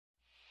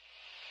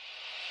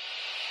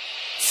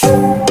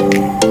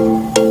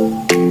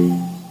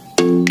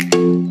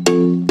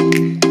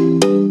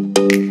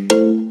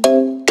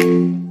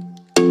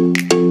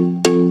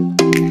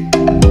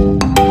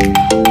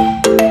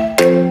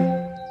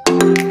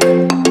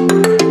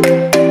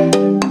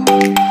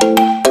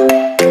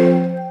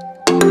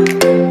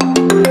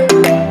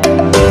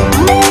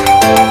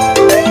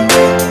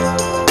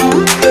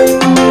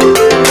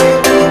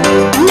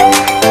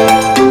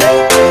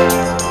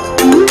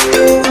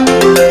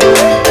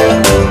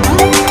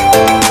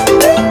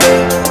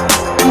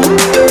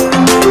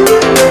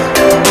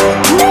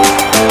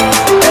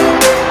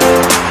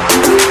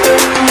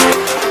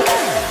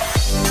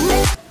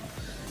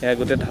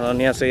গোটে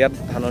ধাননি আছে ইয়াত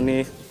ধাননি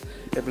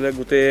এপিলে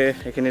গোটে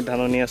এখিনি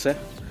ধাননি আছে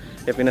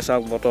এপিনে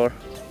চাওক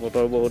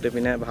বতৰ বহুত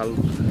এপিনে ভাল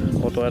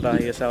বতৰ এটা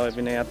আহি আছে আৰু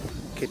এপিনে ইয়াত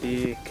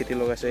খেতি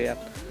লগাইছে ইয়াত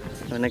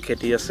মানে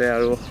খেতি আছে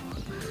আৰু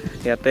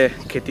ইয়াতে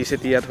খেতি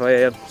ইয়াত হয়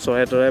ইয়াত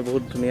চৰাই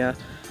বহুত ধুনীয়া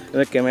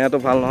কেমেৰাটো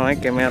ভাল নহয়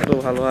কেমেৰাটো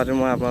ভাল হোৱাতে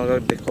মই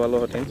আপোনালোকক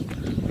দেখুৱালোহেঁতেন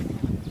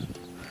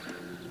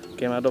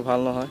কেমেৰাটো ভাল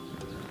নহয়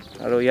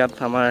আৰু ইয়াত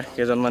আমাৰ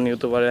কেইজনমান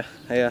ইউটিউবাৰে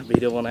এয়া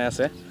ভিডিঅ' বনাই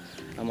আছে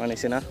আমাৰ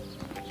নিচিনা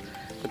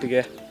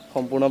গতিকে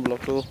সম্পূৰ্ণ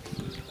ব্লগটো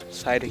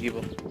চাই থাকিব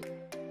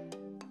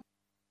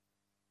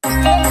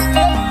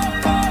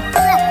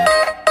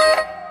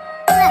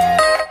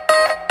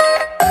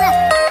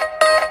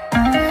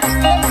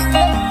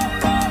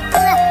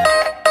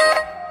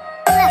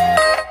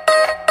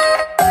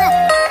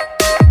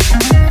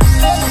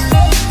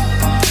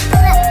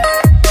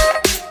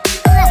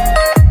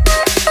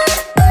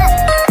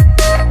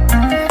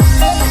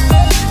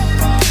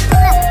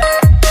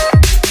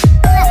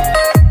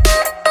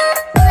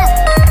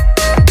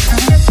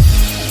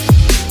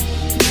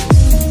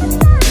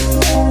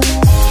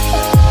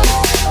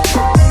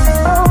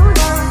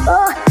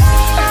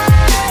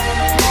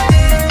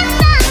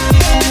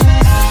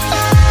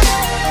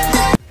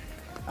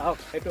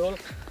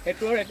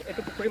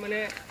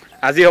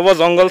আজি হ'ব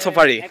জংগল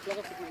সফাৰী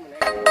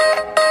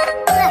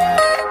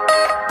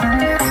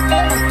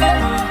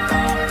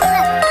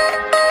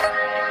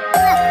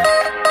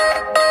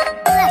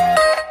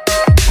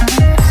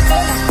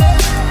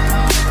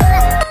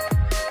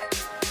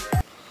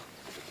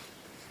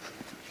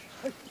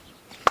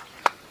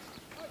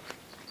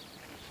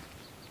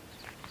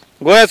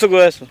গৈ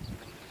আছো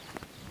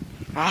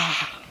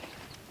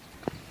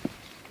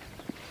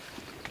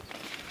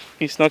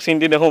কৃষ্ণক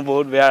চিন্তি দেখো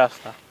বহুত বেয়া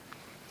ৰাস্তা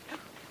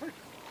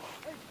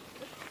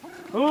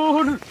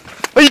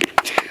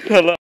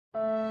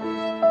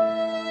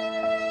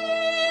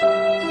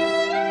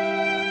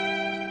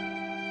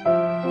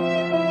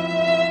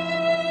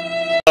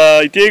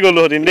এতিয়াই গ'লো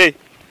হতিন দেই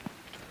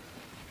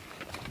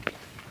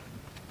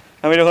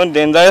আমি দেখোন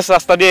ডেঞ্জাৰাছ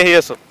ৰাস্তা দি আহি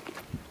আছো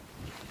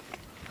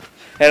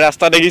এই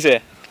ৰাস্তা দেখিছে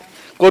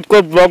ক'ত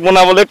ব্লগ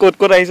বনাবলৈ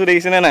ক'ত আহিছো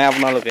দেখিছেনে নাই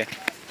আপোনালোকে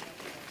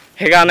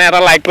সেইকাৰণে এটা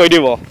লাইক কৰি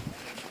দিব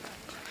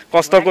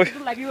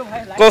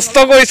কষ্ট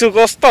কৰিছো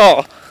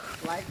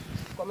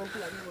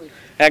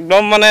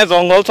একদম মানে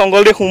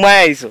জংগল দি সোমাই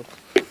আহিছো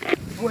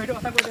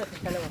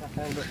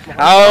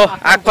আৰু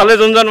আগফালে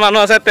যোনজন মানুহ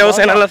আছে তেওঁ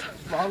চেনেলত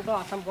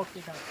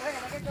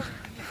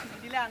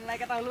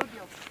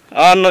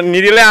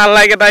নিদিলে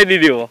আনলাইক এটাই দি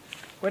দিব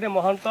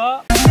মহন্ত